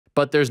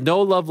But there's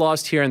no love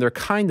lost here, and they're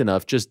kind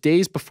enough just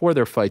days before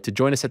their fight to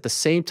join us at the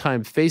same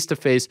time,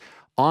 face-to-face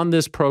on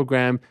this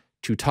program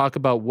to talk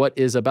about what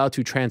is about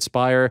to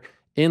transpire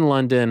in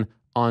London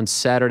on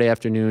Saturday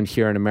afternoon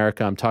here in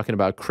America. I'm talking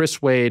about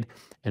Chris Wade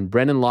and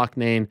Brendan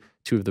Loughnane,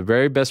 two of the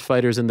very best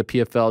fighters in the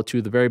PFL, two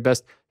of the very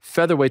best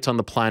featherweights on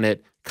the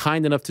planet,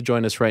 kind enough to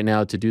join us right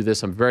now to do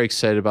this. I'm very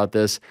excited about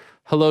this.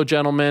 Hello,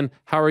 gentlemen.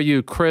 How are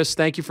you? Chris,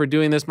 thank you for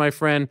doing this, my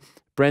friend.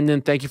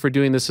 Brendan, thank you for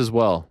doing this as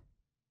well.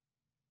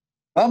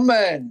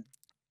 Amen.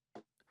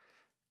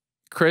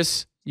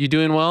 Chris, you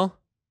doing well?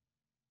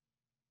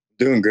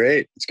 Doing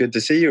great. It's good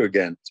to see you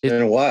again. It's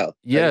been a while.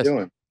 Yes, how you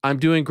doing? I'm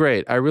doing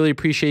great. I really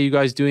appreciate you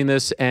guys doing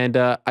this, and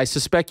I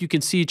suspect you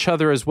can see each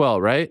other as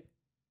well, right?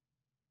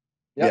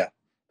 Yeah.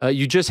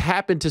 You just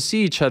happened to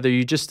see each other.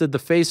 You just did the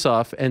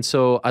face-off, and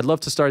so I'd love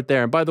to start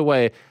there. And by the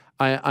way,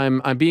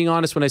 I'm being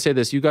honest when I say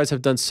this. You guys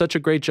have done such a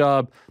great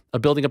job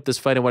of building up this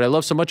fight, and what I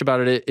love so much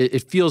about it,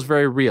 it feels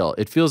very real.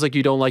 It feels like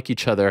you don't like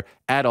each other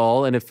at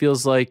all, and it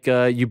feels like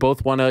you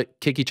both want to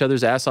kick each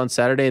other's ass on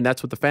Saturday, and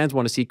that's what the fans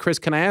want to see. Chris,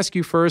 can I ask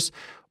you first,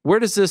 where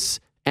does this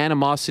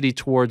animosity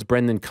towards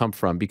Brendan come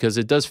from? Because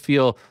it does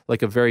feel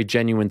like a very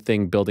genuine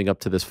thing building up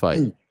to this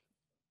fight.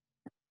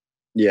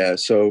 Yeah,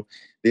 so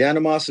the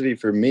animosity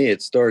for me,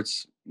 it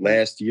starts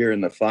last year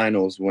in the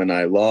finals when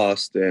I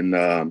lost, and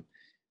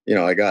you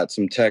know, I got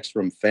some text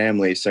from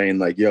family saying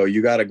like, yo,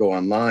 you got to go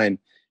online.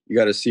 You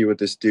got to see what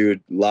this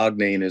dude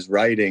Loughnane is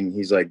writing.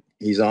 He's like,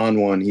 he's on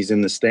one. He's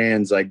in the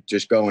stands, like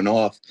just going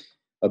off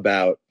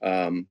about,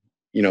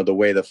 you know, the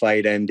way the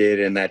fight ended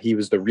and that he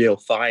was the real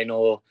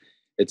final,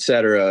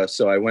 etc.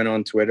 So I went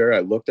on Twitter. I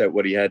looked at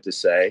what he had to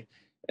say.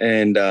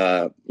 And,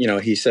 you know,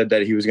 he said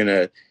that he was going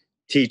to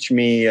teach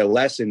me a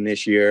lesson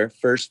this year,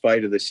 first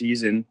fight of the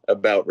season,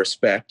 about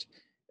respect.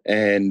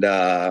 And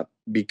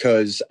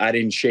because I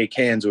didn't shake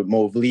hands with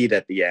Movleed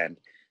at the end.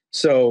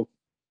 So,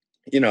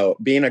 you know,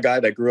 being a guy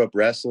that grew up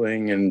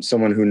wrestling and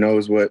someone who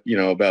knows what, you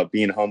know, about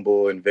being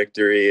humble and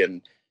victory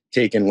and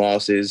taking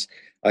losses,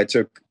 I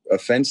took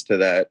offense to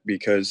that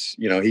because,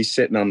 you know, he's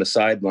sitting on the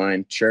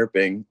sideline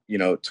chirping, you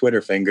know,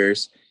 Twitter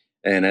fingers.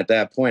 And at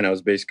that point, I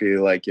was basically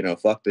like, you know,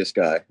 fuck this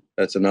guy.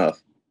 That's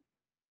enough.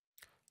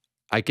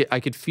 I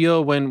could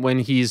feel when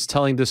he's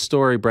telling this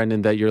story,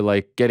 Brendan, that you're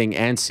like getting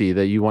antsy,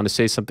 that you want to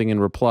say something in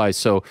reply.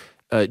 So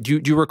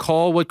do you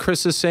recall what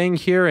Chris is saying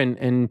here?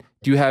 And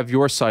do you have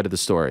your side of the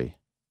story?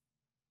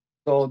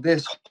 So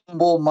this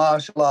humble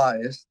martial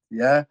artist,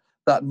 yeah,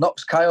 that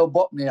knocks Kyle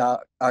Botany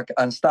out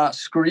and starts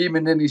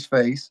screaming in his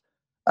face.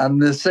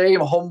 And the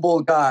same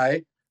humble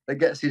guy that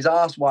gets his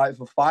ass wiped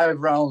for 5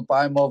 rounds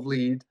by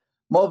Movleed.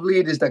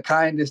 Movleed is the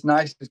kindest,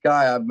 nicest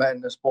guy I've met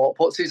in the sport.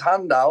 Puts his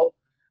hand out,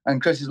 and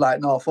Chris is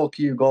like, no, fuck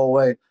you, go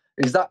away.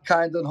 Is that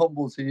kind and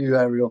humble to you,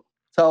 Ariel?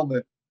 Tell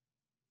me.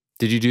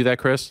 Did you do that,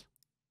 Chris?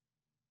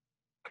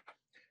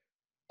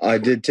 I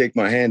did take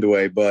my hand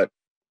away, but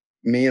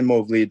me and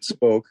Movleed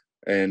spoke,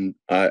 and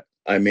I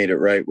made it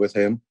right with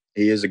him.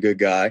 He is a good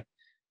guy,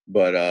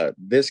 but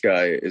this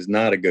guy is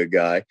not a good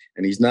guy,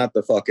 and he's not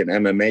the fucking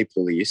MMA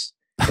police,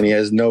 and he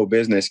has no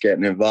business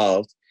getting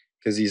involved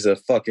because he's a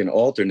fucking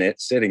alternate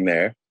sitting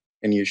there,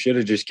 and you should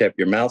have just kept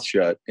your mouth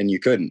shut, and you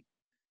couldn't.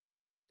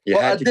 You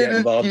had to get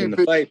involved in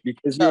the fight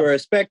because you were a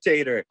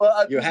spectator.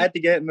 You had to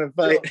get in the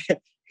fight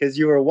because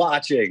you were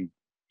watching.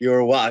 You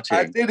were watching.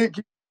 I didn't.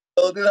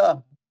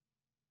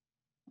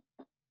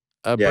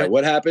 Yeah,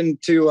 what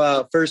happened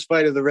to first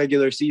fight of the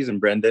regular season,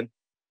 Brendan?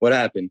 What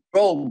happened?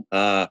 Bro,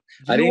 I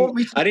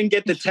didn't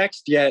get the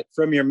text yet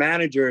from your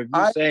manager of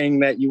you saying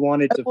that you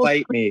wanted to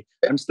fight me.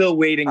 I'm still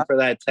waiting for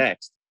that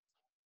text.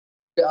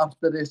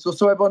 After this,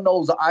 so everyone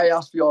knows that I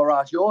asked for your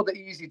ass. You're the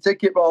easy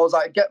ticket, bro. I was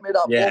like, get me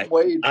that one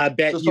way. I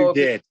bet you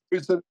did.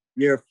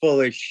 You're full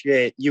of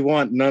shit. You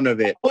want none of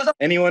it.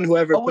 Anyone who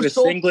ever put a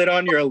singlet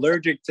on, you're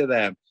allergic to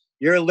them.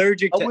 You're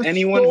allergic to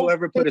anyone who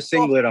ever put a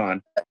singlet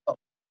on.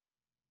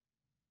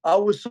 I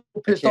was so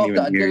pissed off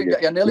that I didn't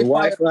get you. Nearly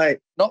Wi-Fi.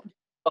 No.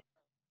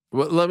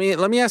 Well, let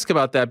me ask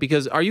about that,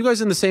 because are you guys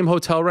in the same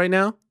hotel right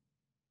now?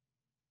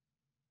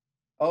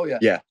 Oh yeah.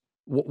 Yeah.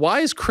 Why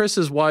is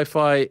Chris's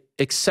Wi-Fi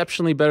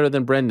exceptionally better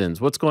than Brendan's?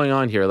 What's going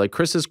on here? Like,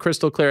 Chris is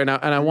crystal clear, and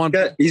I want.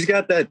 He's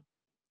got that.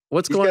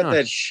 What's going on? He's got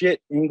that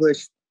shit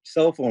English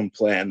cell phone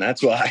plan.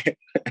 That's why.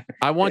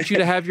 I want you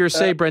to have your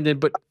say, Brendan,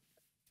 but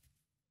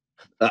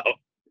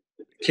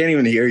can't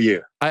even hear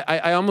you.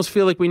 I almost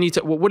feel like we need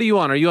to. What are you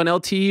on? Are you on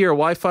LTE or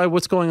Wi-Fi?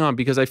 What's going on?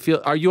 Because I feel.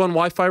 Are you on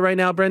Wi-Fi right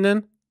now,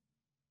 Brendan?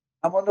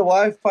 I'm on the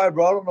Wi-Fi,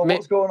 bro. I don't know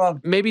what's going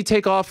on. Maybe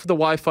take off the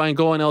Wi-Fi and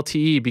go on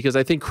LTE, because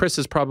I think Chris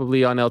is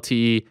probably on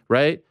LTE,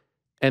 right?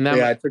 And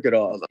that I took it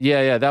off.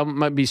 Yeah, that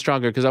might be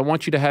stronger, because I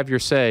want you to have your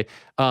say.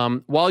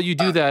 While you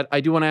do that, I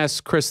do want to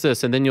ask Chris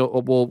this, and then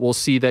we'll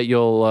see that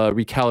you'll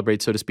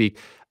recalibrate, so to speak.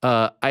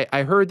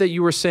 I heard that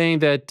you were saying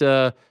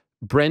that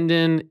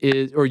Brendan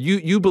is, or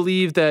you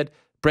believe that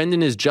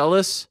Brendan is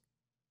jealous,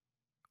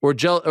 or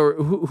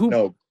who?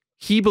 No,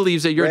 he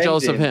believes that you're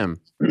jealous of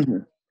him.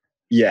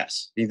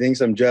 Yes, he thinks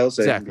I'm jealous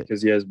of him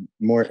because he has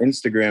more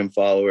Instagram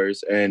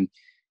followers and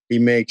he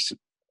makes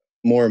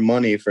more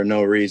money for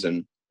no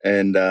reason.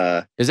 and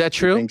is that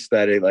true? he thinks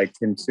that it like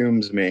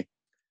consumes me.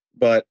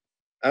 But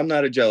I'm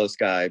not a jealous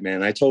guy,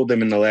 man. I told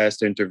him in the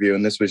last interview,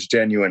 and this was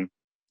genuine.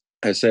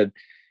 I said,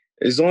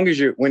 as long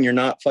as when you're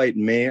not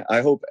fighting me,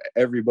 I hope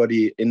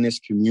everybody in this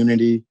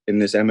community, in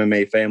this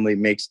MMA family,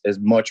 makes as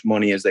much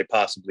money as they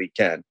possibly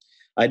can.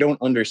 I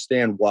don't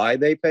understand why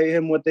they pay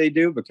him what they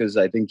do, because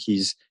I think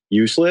he's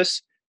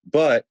useless,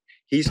 but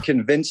he's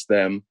convinced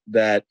them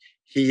that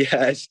he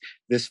has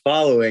this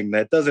following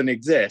that doesn't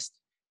exist.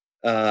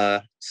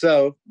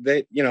 So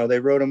they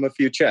wrote him a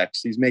few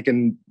checks. He's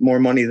making more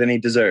money than he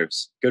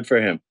deserves. Good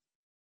for him.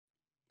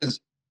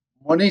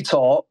 Money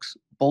talks,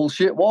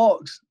 bullshit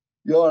walks.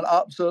 You're an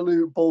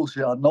absolute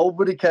bullshit.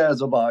 Nobody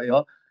cares about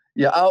you.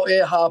 You're out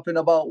here harping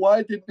about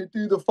why didn't you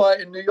do the fight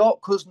in New York?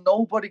 Because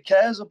nobody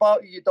cares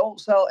about you. You don't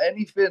sell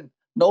anything.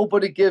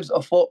 Nobody gives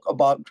a fuck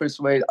about Chris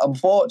Wade.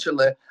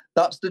 Unfortunately,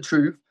 that's the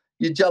truth.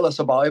 You're jealous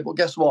about it, but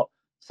guess what?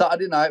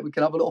 Saturday night we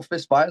can have a little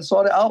fist fight and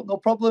sort it out. No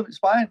problem. It's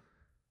fine.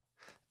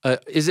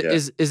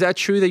 Is that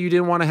true that you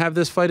didn't want to have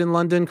this fight in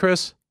London,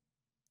 Chris?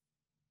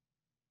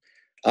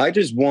 I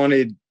just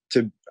wanted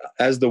to,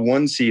 as the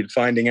 1 seed,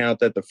 finding out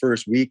that the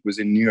first week was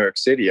in New York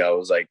City. I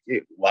was like,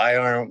 why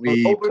aren't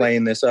we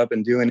playing this up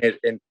and doing it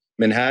in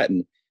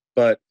Manhattan?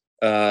 But,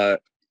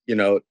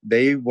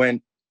 they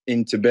went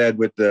into bed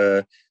with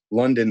the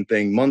London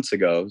thing months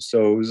ago.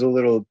 So it was a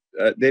little,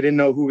 they didn't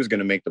know who was going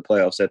to make the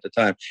playoffs at the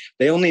time.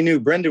 They only knew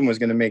Brendan was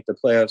going to make the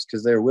playoffs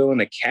because they're willing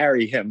to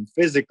carry him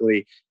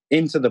physically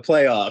into the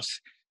playoffs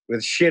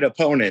with shit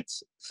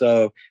opponents.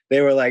 So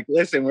they were like,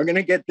 listen, we're going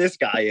to get this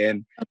guy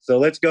in. So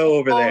let's go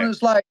over there.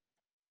 It's like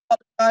the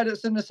guy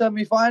that's in the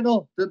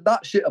semifinal,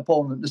 that shit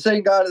opponent, the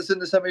same guy that's in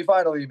the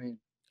semifinal, you mean?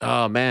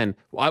 Oh, man.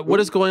 What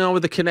is going on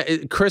with the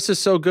connect? Chris is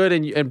so good,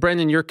 and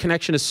Brendan, your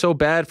connection is so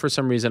bad for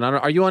some reason.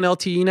 Are you on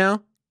LTE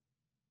now?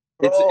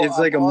 It's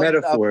like a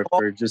metaphor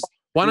for just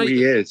who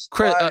he is.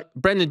 Chris,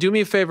 Brendan, do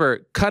me a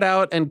favor. Cut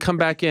out and come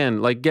back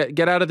in. Like,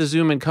 get out of the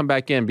Zoom and come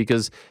back in,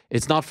 because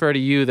it's not fair to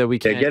you that we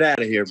can't. Yeah, get out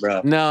of here,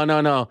 bro.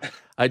 No.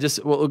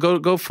 We'll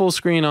go full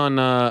screen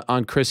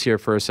on Chris here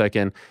for a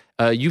second.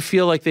 You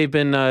feel like they've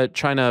been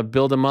trying to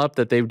build him up,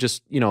 that they've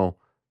just,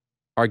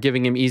 are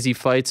giving him easy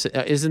fights.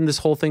 Isn't this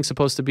whole thing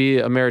supposed to be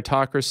a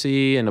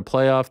meritocracy and a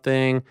playoff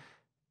thing?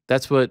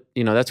 That's what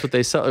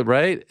they sell,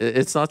 right?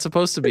 It's not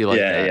supposed to be like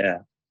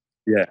that.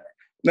 Yeah.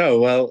 No,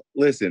 well,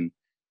 listen,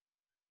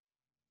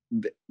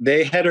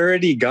 they had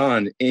already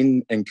gone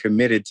in and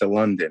committed to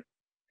London,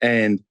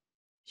 and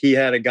he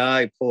had a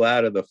guy pull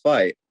out of the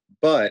fight.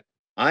 But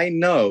I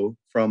know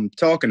from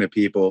talking to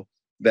people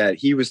that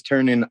he was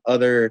turning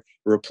other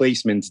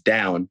replacements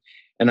down.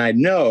 And I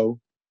know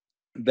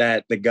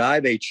that the guy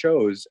they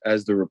chose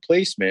as the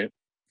replacement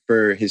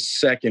for his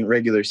second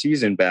regular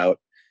season bout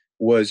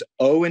was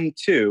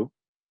 0-2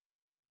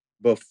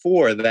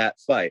 before that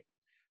fight.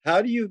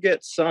 How do you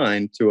get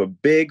signed to a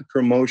big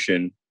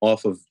promotion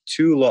off of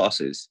 2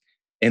 losses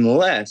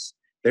unless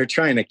they're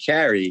trying to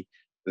carry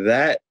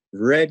that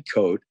red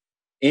coat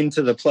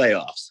into the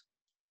playoffs?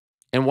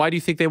 And why do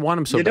you think they want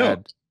him so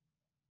bad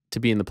to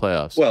be in the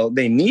playoffs? Well,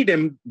 they need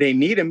him. They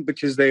need him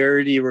because they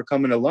already were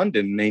coming to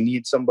London. They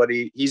need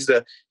somebody. He's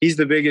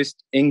the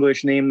biggest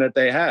English name that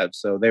they have.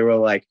 So they were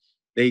like,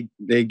 they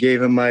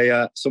gave him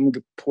some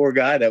poor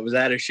guy that was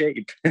out of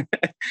shape.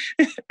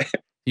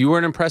 You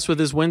weren't impressed with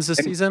his wins this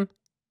season?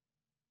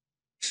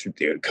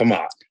 Dude, come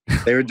on.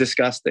 They were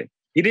disgusting.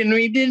 He didn't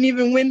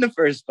even win the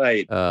first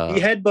fight.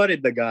 He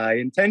headbutted the guy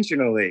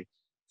intentionally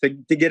to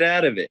get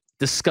out of it.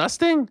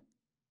 Disgusting?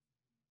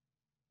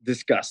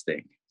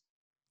 Disgusting.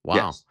 Wow.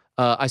 Yes.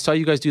 I saw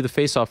you guys do the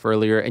face-off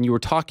earlier, and you were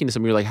talking to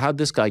somebody. You're like, how'd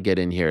this guy get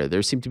in here?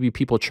 There seemed to be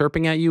people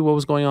chirping at you. What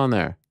was going on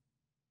there?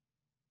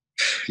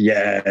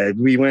 Yeah,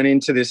 we went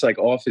into this like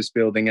office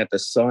building at the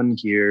Sun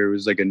here. It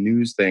was like a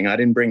news thing. I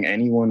didn't bring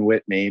anyone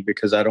with me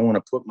because I don't want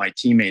to put my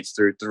teammates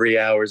through 3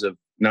 hours of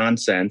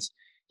nonsense.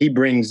 He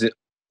brings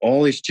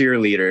all his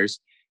cheerleaders,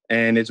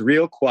 and it's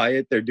real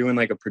quiet. They're doing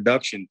like a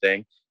production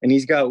thing, and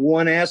he's got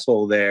one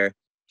asshole there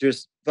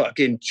just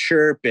fucking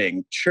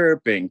chirping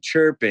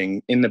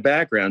in the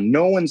background.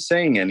 No one's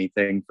saying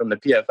anything from the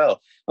PFL.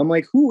 I'm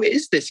like, who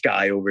is this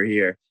guy over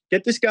here?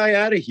 Get this guy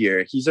out of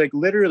here. He's like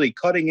literally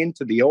cutting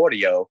into the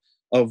audio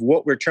of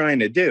what we're trying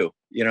to do,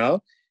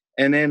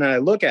 And then I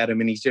look at him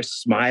and he's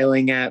just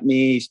smiling at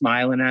me.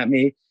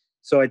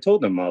 So I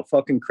told him, I'll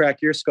fucking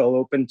crack your skull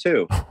open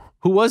too.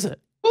 Who was it?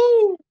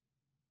 Ooh.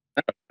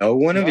 I don't know.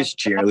 One of his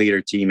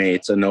cheerleader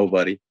teammates, a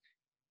nobody.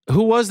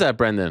 Who was that,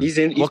 Brendan?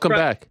 Welcome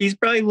back. He's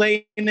probably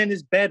laying in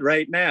his bed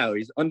right now.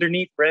 He's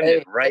underneath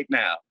Brendan right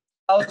now.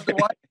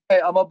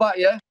 I'm about,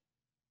 yeah.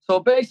 So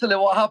basically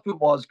what happened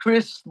was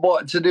Chris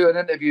wanted to do an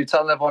interview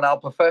telling everyone how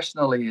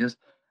professional he is.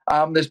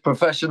 I'm this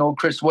professional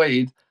Chris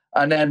Wade.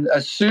 And then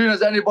as soon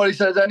as anybody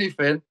says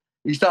anything,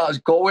 he starts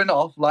going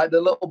off like the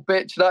little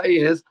bitch that he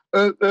is.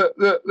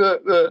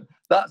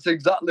 That's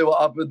exactly what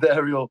happened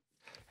there, yo.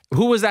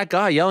 Who was that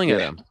guy yelling at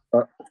him?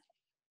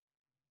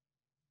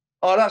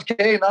 Oh, that's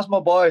Kane. That's my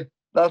boy.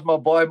 My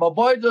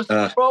boy just,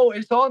 bro,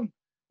 it's on.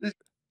 The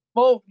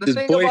his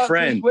thing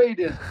boyfriend. about Chris Wade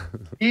is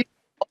he's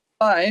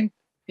fine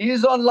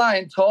He's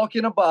online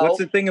talking about, what's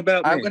the thing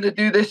about I'm me? going to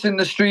do this in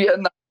the street.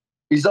 And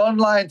he's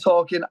online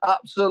talking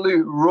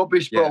absolute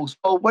rubbish, bro. Yeah.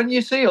 So when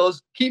you see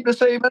us, keep the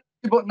same energy.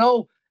 But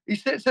no, he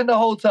sits in the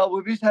hotel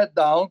with his head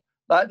down,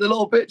 like the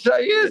little bitch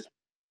that he is.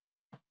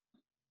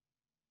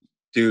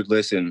 Dude,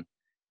 listen,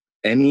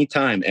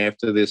 anytime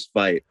after this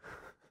fight,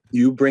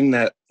 you bring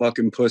that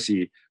fucking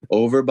pussy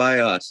over by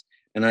us,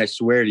 and I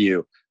swear to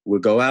you, we'll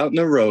go out in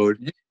the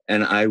road,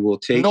 and I will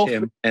take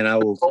him, and I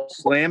will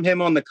slam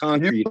him on the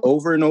concrete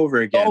over and over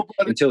again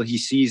until he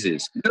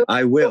seizes.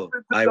 I will.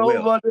 I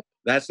will.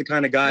 That's the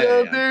kind of guy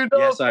I am.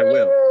 Yes, I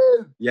will.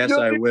 Yes,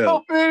 I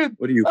will.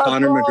 What are you,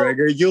 Conor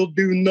McGregor? You'll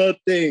do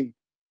nothing.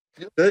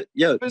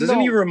 Yeah, doesn't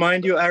he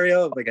remind you,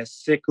 Ariel, of like a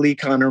sickly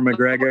Conor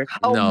McGregor?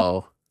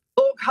 No.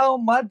 Look how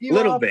mad you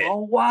are, bit. bro.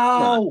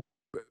 Wow.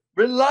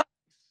 Relax.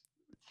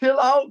 Chill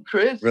out,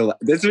 Chris.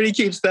 That's what he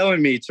keeps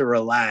telling me, to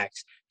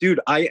relax. Dude,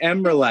 I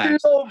am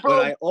relaxed,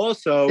 but I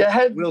also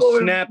will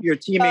snap your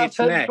teammate's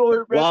neck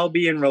while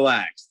being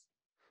relaxed.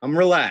 I'm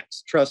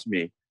relaxed. Trust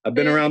me. I've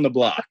been around the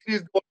block.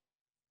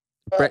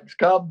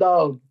 Calm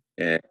down.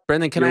 Yeah.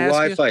 Brendan, can I ask you?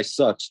 Your Wi-Fi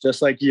sucks,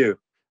 just like you.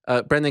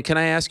 Brendan, can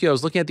I ask you? I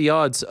was looking at the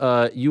odds.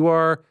 You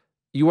are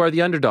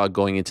the underdog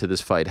going into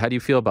this fight. How do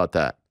you feel about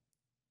that?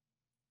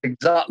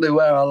 Exactly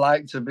where I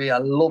like to be. I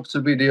love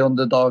to be the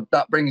underdog.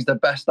 That brings the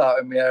best out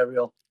of me,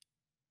 Ariel.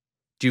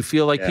 Do you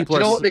feel like people are...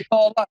 Do you know what they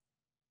call that?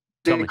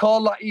 They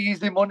call that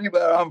easy money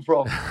where I'm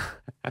from.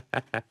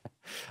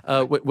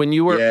 When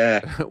you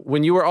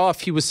were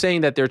off, he was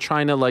saying that they're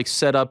trying to like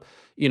set up,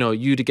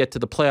 you to get to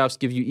the playoffs,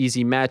 give you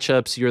easy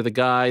matchups. You're the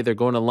guy. They're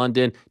going to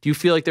London. Do you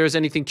feel like there's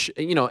anything,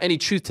 any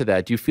truth to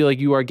that? Do you feel like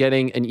you are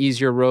getting an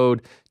easier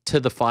road to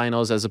the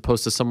finals as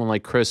opposed to someone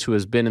like Chris, who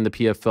has been in the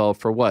PFL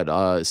for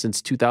what,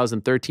 since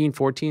 2013,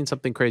 14,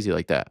 something crazy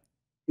like that?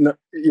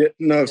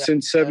 No,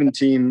 since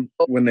 17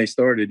 when they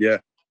started, yeah.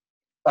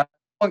 No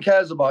one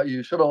cares about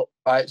you. Shut up.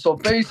 Right. So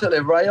basically,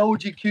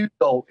 Ryoji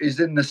Kudo is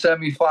in the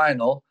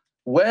semi-final.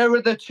 Where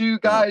are the two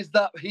guys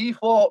that he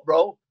fought,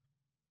 bro?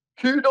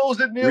 Kudo's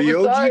in the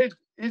other side.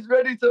 He's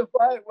ready to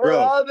fight. Where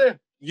are they?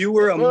 You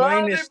were a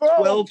minus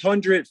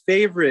 1,200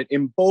 favorite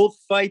in both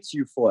fights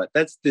you fought.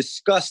 That's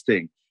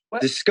disgusting.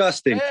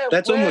 Disgusting.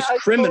 That's almost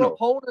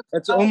criminal.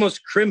 That's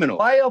almost criminal.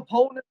 My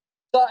opponent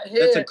sat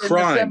here That's a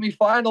crime. in the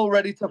semi-final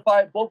ready to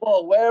fight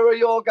Bubba. Where are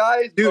your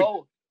guys, dude,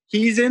 bro?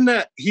 He's in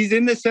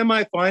the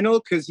semi-final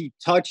because he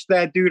touched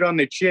that dude on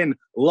the chin,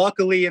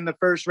 luckily in the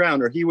first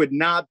round, or he would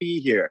not be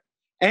here.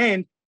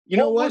 And you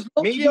know what?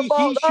 Maybe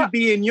he should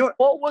be in your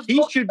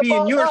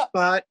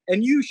spot,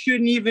 and you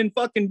shouldn't even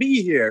fucking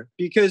be here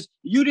because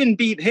you didn't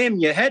beat him,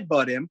 you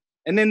headbutt him,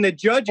 and then the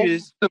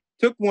judges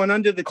took one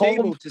under the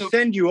table to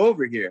send you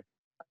over here.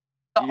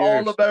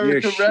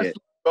 All-American wrestling,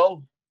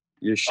 bro.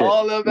 You're shit.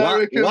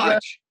 All-American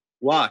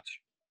Watch.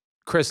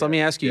 Chris, let me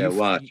ask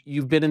you.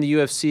 You've been in the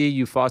UFC.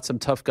 You fought some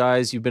tough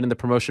guys. You've been in the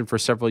promotion for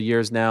several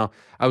years now.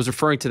 I was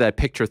referring to that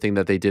picture thing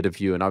that they did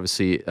of you, and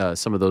obviously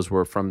some of those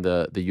were from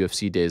the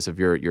UFC days of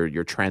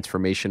your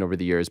transformation over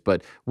the years.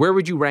 But where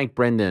would you rank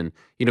Brendan?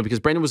 Because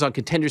Brendan was on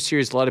Contender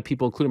Series. A lot of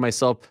people, including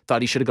myself,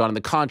 thought he should have gone in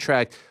the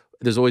contract.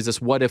 There's always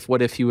this what if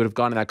he would have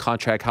gone in that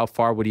contract? How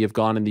far would he have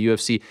gone in the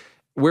UFC?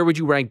 Where would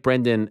you rank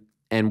Brendan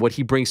and what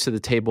he brings to the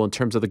table in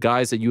terms of the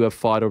guys that you have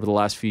fought over the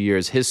last few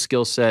years, his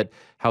skill set,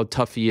 how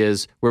tough he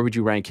is? Where would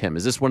you rank him?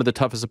 Is this one of the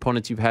toughest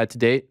opponents you've had to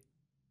date?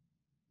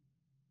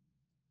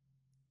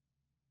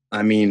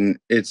 I mean,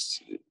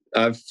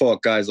 I've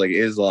fought guys like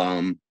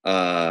Islam,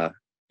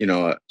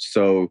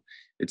 so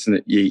it's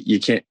you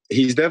can't.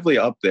 He's definitely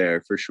up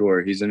there for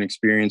sure. He's an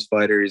experienced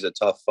fighter. He's a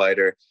tough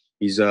fighter.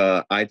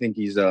 I think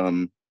he's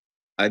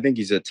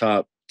a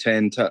top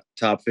 10,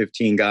 top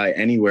 15 guy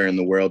anywhere in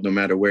the world, no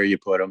matter where you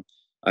put him.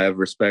 I have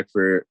respect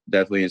for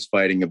definitely his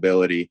fighting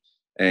ability.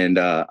 And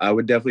I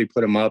would definitely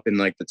put him up in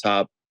like the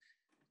top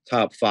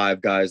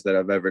 5 guys that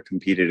I've ever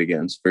competed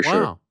against, for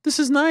sure. Wow, this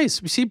is nice.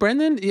 You see,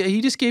 Brendan,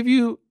 he just gave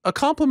you a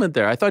compliment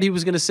there. I thought he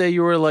was going to say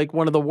you were like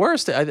one of the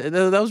worst. That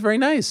was very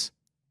nice.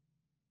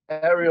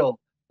 Ariel,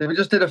 we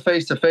just did a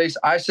face-to-face.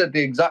 I said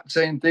the exact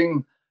same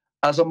thing.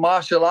 As a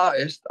martial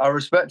artist, I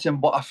respect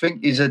him, but I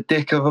think he's a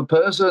dick of a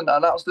person,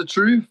 and that's the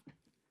truth.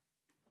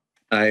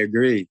 I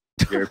agree.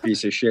 You're a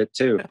piece of shit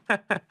too.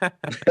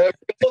 The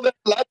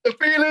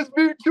feeling's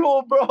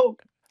mutual, bro.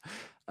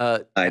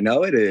 I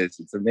know it is.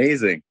 It's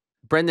amazing.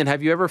 Brendan,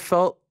 have you ever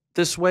felt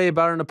this way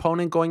about an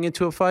opponent going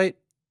into a fight?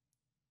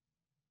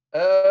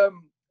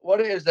 What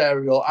it is,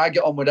 Ariel, I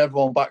get on with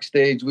everyone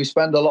backstage. We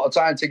spend a lot of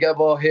time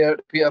together here at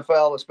the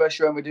PFL,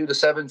 especially when we do the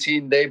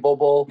 17-day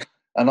bubble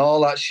and all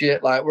that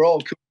shit. Like, we're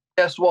all cool.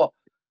 Guess what?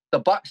 The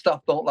back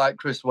staff don't like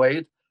Chris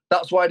Wade.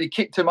 That's why they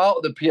kicked him out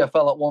of the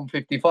PFL at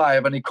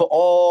 155 and he cut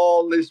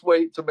all this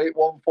weight to make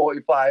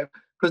 145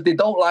 because they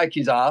don't like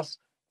his ass.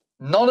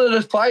 None of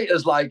the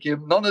fighters like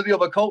him. None of the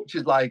other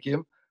coaches like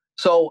him.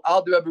 So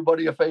I'll do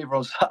everybody a favor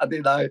on Saturday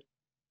night.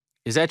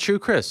 Is that true,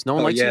 Chris? No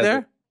one likes you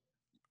there?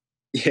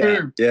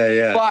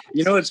 Yeah. But,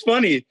 what's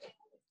funny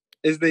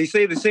is they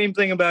say the same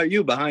thing about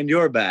you behind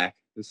your back.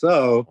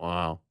 So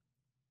wow,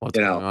 what's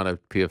going on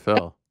at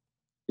PFL?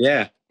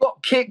 Yeah.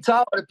 got kicked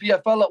out of the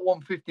PFL at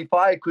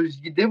 155 because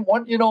you didn't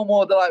want you no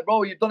more. They're like,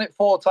 bro, you've done it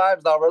 4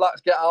 times now.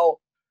 Relax, get out.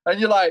 And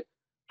you're like,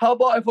 how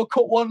about if I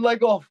cut one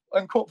leg off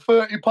and cut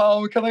 30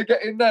 pounds? Can I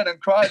get in then? And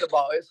cried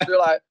about it. So you're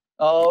like,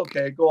 oh,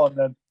 okay, go on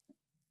then.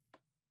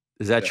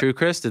 Is that true,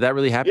 Chris? Did that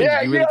really happen?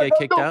 Yeah, Did you really get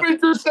kicked out? Nothing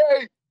to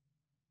say.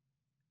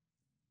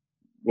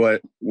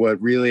 What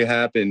really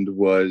happened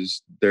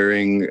was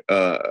during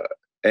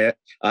I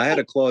had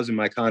a clause in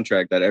my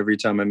contract that every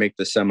time I make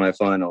the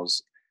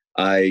semifinals,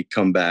 I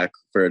come back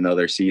for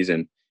another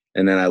season.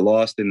 And then I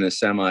lost in the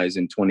semis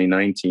in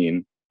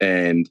 2019,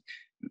 and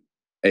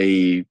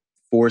a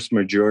force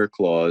majeure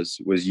clause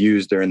was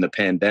used during the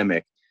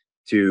pandemic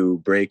to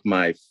break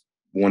my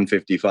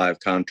 155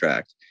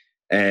 contract.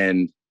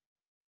 And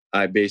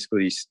they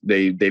basically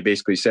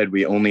said,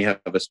 we only have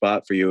a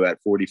spot for you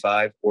at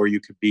 45, or you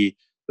could be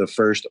the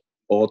first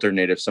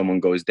alternate if someone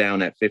goes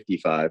down at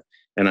 55.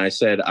 And I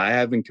said, I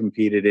haven't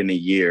competed in a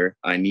year.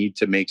 I need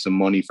to make some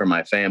money for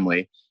my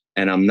family,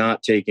 and I'm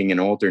not taking an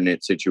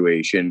alternate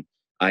situation.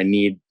 I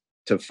need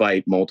to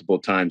fight multiple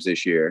times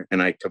this year.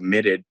 And I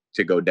committed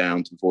to go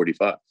down to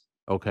 45.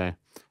 Okay.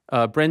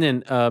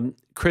 Brendan,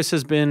 Chris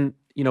has been,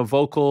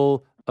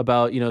 vocal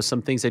about,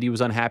 some things that he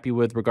was unhappy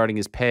with regarding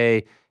his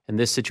pay and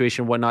this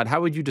situation and whatnot.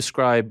 How would you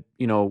describe,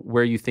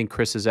 where you think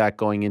Chris is at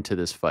going into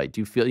this fight? Do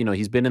you feel,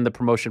 he's been in the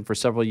promotion for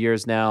several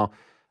years now,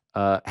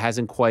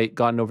 hasn't quite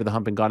gotten over the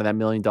hump and gone to that $1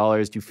 million.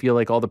 Do you feel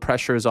like all the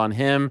pressure is on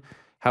him?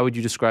 How would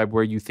you describe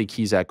where you think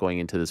he's at going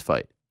into this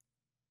fight?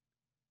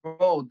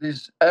 Bro,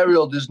 there's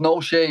no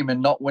shame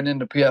in not winning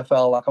the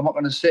PFL. Like, I'm not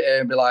going to sit here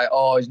and be like,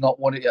 oh, he's not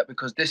won it yet,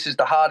 because this is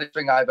the hardest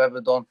thing I've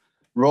ever done.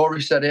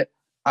 Rory said it.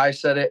 I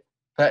said it.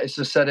 Pettis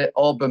has said it.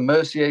 Alban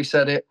Mercier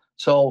said it.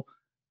 So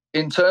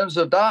in terms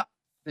of that,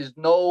 there's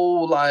no,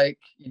 like,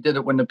 you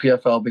didn't win the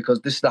PFL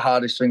because this is the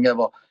hardest thing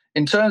ever.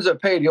 In terms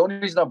of pay, the only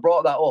reason I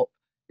brought that up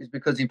is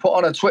because he put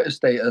on a Twitter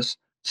status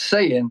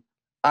saying,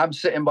 I'm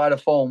sitting by the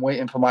phone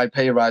waiting for my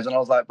pay rise. And I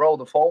was like, bro,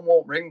 the phone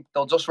won't ring.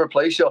 They'll just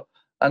replace you.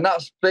 And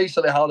that's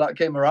basically how that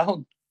came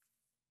around.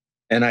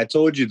 And I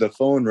told you the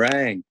phone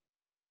rang.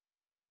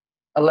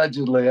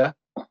 Allegedly, yeah.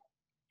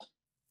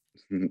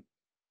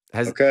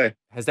 Has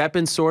that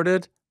been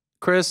sorted,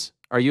 Chris?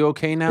 Are you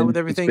okay now with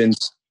everything?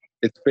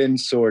 It's been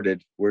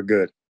sorted. We're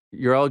good.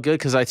 You're all good?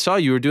 Because I saw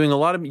you were doing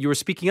you were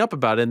speaking up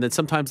about it, and that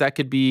sometimes that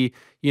could be,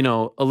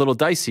 a little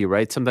dicey,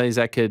 right? Sometimes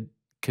that could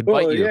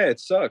bite you. Yeah, it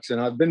sucks. And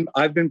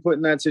I've been put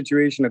in that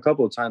situation a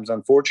couple of times,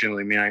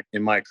 unfortunately,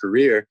 in my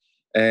career.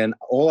 And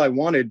all I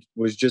wanted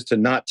was just to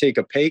not take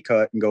a pay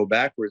cut and go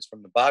backwards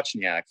from the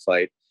Bochniak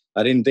fight.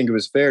 I didn't think it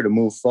was fair to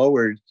move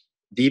forward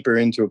deeper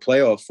into a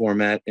playoff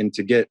format and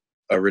to get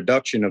a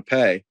reduction of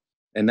pay.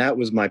 And that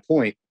was my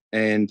point.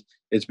 And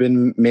it's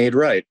been made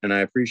right. And I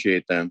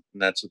appreciate them.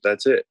 And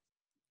that's it.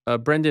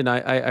 Brendan,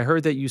 I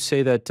heard that you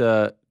say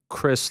that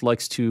Chris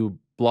likes to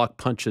block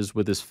punches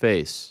with his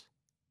face.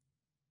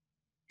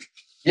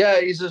 Yeah,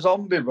 he's a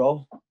zombie,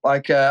 bro.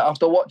 Like,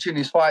 after watching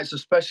his fights,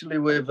 especially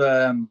with...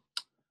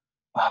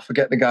 I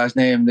forget the guy's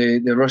name,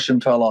 the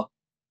Russian fella.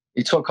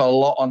 He took a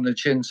lot on the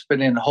chin,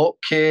 spinning hook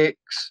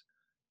kicks,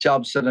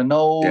 jabs to the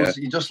nose.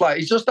 Yeah.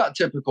 He's just that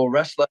typical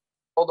wrestler.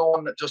 Or the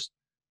one that just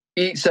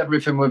eats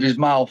everything with his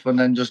mouth and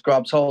then just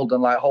grabs hold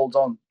and holds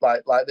on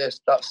like this.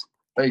 That's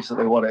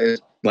basically what it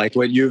is. Like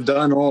what you've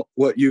done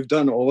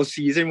all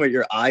season with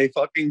your eye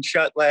fucking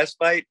shut last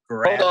fight,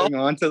 grabbing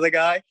onto the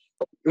guy.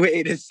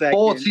 Wait a second.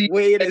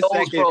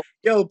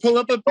 Yo, pull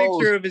up a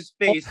picture of his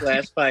face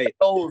last fight.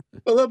 Pull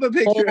up a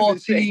picture of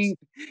his face.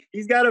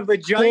 He's got a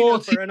vagina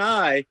for an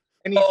eye,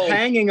 and he's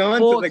hanging on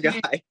to the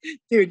guy.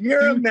 Dude,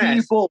 you're a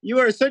mess. You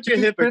are such a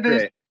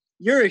hypocrite.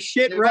 You're a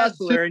shit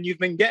wrestler, and you've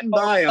been getting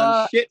by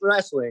on shit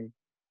wrestling.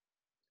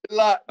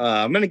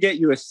 I'm going to get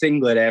you a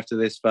singlet after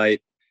this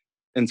fight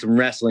and some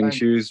wrestling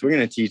shoes. We're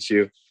going to teach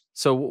you.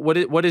 So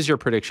what is your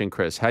prediction,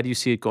 Chris? How do you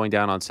see it going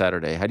down on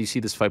Saturday? How do you see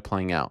this fight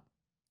playing out?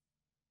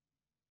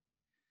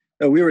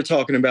 We were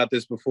talking about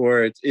this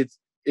before.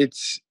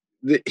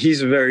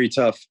 He's a very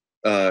tough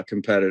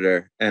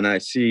competitor, and I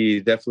see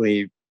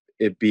definitely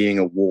it being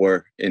a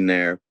war in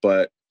there.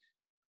 But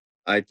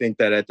I think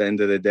that at the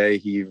end of the day,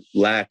 he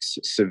lacks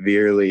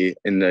severely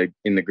in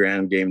the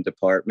ground game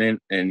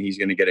department, and he's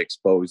going to get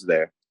exposed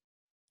there.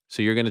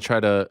 So you're going to try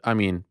to. I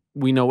mean,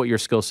 we know what your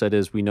skill set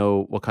is. We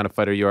know what kind of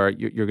fighter you are.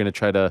 You're going to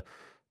try to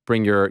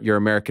bring your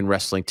American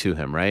wrestling to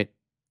him, right?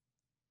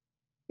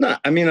 No,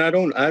 I mean, I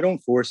don't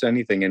force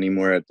anything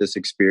anymore at this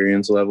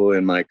experience level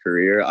in my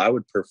career. I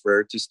would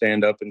prefer to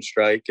stand up and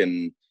strike,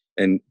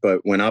 but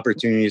when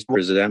opportunities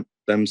present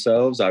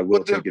themselves, I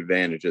will take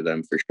advantage of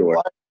them for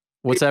sure.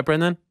 What's that,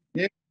 Brendan?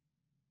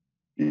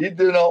 You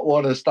do not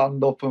want to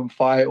stand up and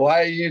fight.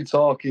 Why are you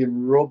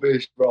talking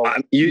rubbish, bro?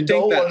 You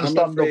think that I'm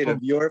afraid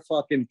of your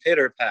fucking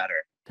pitter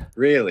patter?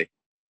 Really?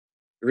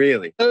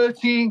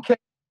 13K.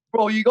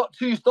 Bro, you got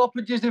 2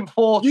 stoppages in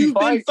 40 You've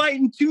fights. been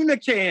fighting tuna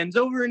cans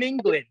over in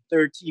England.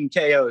 13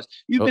 KOs.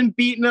 You've been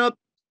beating up.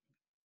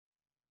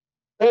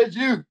 There's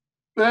you,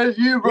 bro.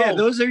 Yeah,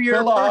 those are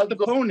your first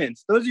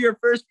opponents. Those are your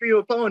first few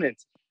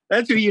opponents.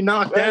 That's who you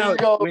knocked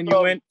out when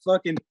you went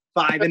fucking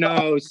 5-0,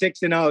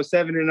 6-0,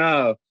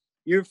 7-0.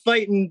 You're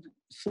fighting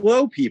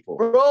slow people.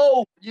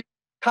 Bro,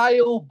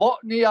 Kyle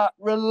Botniak,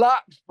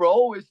 relax,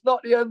 bro. It's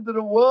not the end of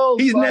the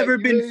world. He's never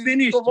been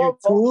finished, you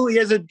fool. He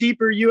has a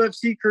deeper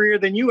UFC career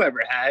than you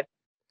ever had.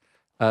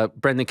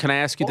 Brendan, can I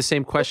ask you the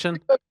same question?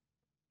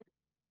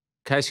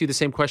 Can I ask you the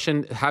same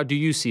question? How do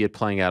you see it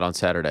playing out on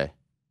Saturday?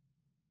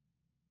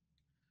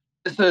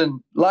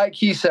 Listen, like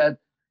he said,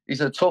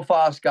 he's a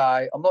tough-ass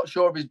guy. I'm not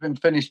sure if he's been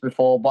finished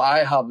before, but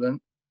I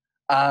haven't.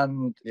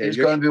 And it's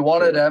going to be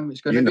one of them.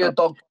 It's going to be a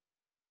dog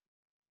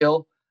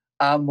kill.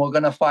 And we're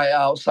going to fight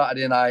out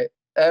Saturday night.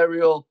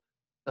 Ariel,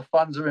 the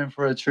fans are in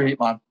for a treat,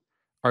 man.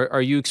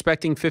 Are you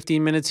expecting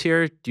 15 minutes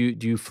here? Do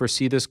you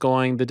foresee this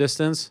going the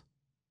distance?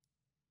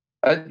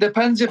 It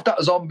depends if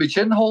that zombie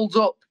chin holds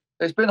up.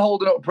 It's been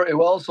holding up pretty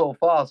well so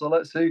far, so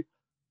let's see.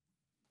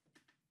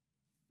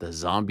 The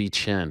zombie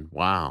chin.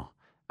 Wow.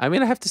 I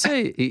mean, I have to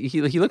say,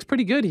 he looks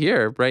pretty good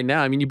here right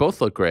now. I mean, you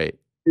both look great.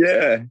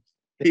 Yeah.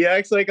 He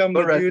acts like I'm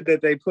the dude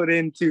that they put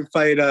in to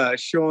fight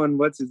Sean,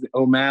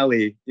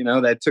 O'Malley, you know,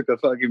 that took a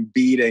fucking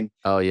beating.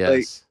 Oh, yes.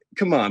 Like,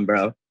 come on,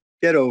 bro.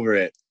 Get over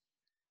it.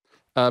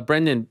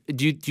 Brendan,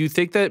 do you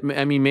think that,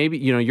 I mean, maybe,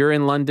 you know, you're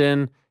in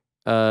London,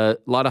 a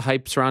lot of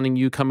hype surrounding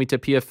you coming to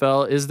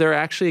PFL. Is there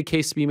actually a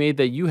case to be made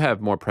that you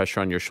have more pressure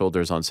on your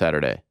shoulders on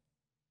Saturday?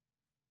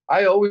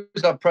 I always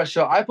have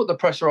pressure. I put the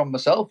pressure on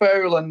myself,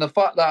 Ariel, and the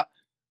fact that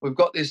we've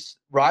got this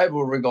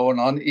rivalry going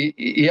on,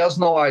 he has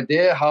no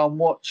idea how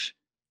much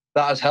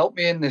that has helped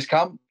me in this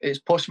camp. It's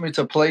pushed me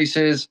to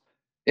places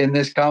in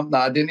this camp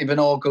that I didn't even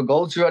know I could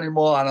go to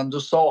anymore, and I'm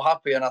just so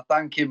happy, and I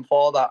thank him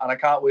for that, and I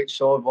can't wait to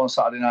show everyone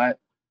Saturday night.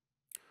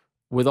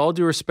 With all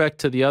due respect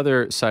to the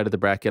other side of the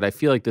bracket, I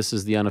feel like this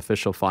is the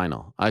unofficial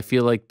final. I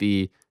feel like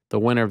the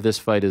winner of this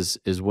fight is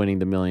winning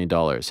the $1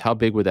 million. How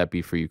big would that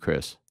be for you,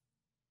 Chris?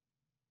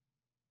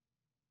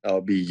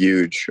 That'll be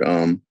huge.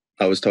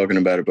 I was talking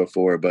about it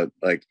before, but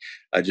like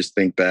I just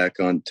think back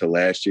on to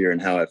last year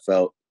and how I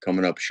felt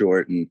coming up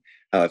short, and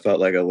how I felt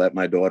like I let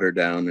my daughter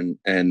down,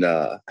 and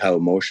how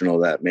emotional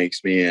that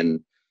makes me, and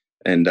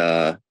you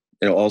know,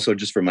 also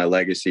just for my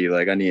legacy.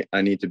 Like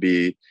I need to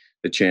be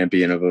the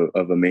champion of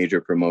a major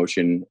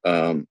promotion,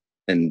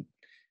 and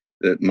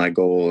my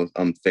goal,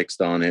 I'm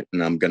fixed on it,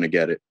 and I'm gonna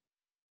get it.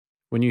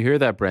 When you hear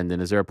that,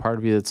 Brendan, is there a part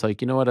of you that's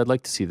like, you know what, I'd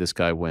like to see this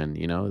guy win?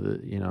 You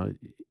know,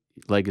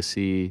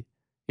 legacy.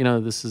 You know,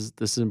 this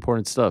is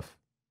important stuff.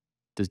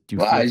 He's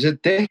a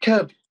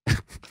dickhead.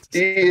 He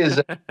is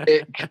a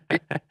dick.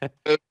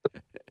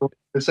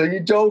 So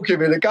you're joking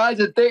me? The guy's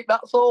a dick.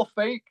 That's all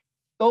fake.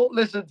 Don't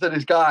listen to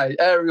this guy,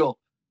 Ariel.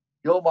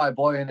 You're my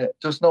boy, innit?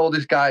 Just know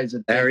this guy is a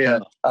dickhead,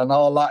 Ariel, and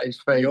all that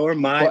is fake. You're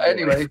my boy.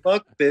 Anyway,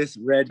 fuck this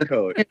red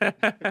coat.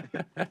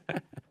 That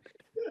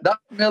 $1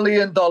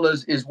 million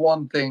is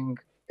one thing.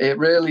 It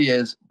really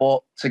is.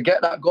 But to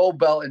get that gold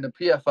belt in the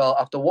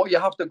PFL, after what you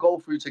have to go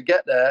through to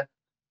get there,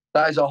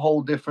 that is a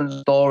whole different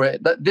story.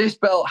 That this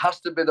belt has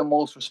to be the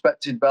most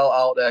respected belt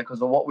out there because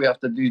of what we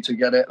have to do to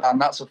get it, and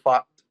that's a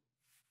fact.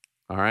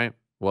 All right.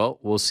 Well,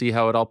 we'll see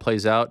how it all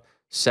plays out.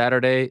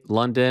 Saturday,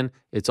 London.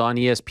 It's on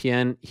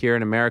ESPN here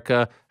in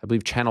America. I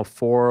believe Channel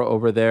 4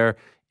 over there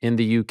in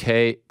the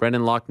UK.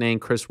 Brendan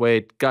Loughnane, Chris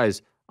Wade.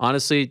 Guys,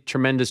 honestly,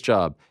 tremendous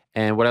job.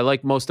 And what I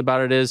like most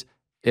about it is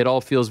it all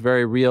feels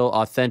very real,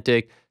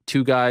 authentic.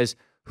 Two guys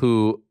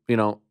who, you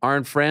know,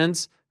 aren't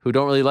friends, who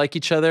don't really like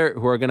each other,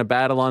 who are going to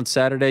battle on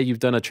Saturday. You've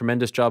done a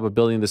tremendous job of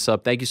building this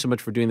up. Thank you so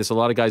much for doing this. A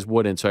lot of guys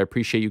wouldn't, so I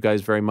appreciate you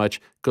guys very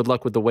much. Good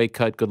luck with the weight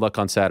cut. Good luck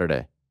on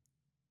Saturday.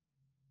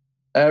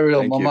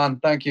 Ariel, my man,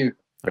 thank you.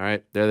 All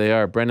right, there they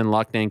are. Brendan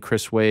Loughnane,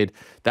 Chris Wade.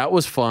 That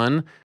was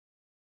fun.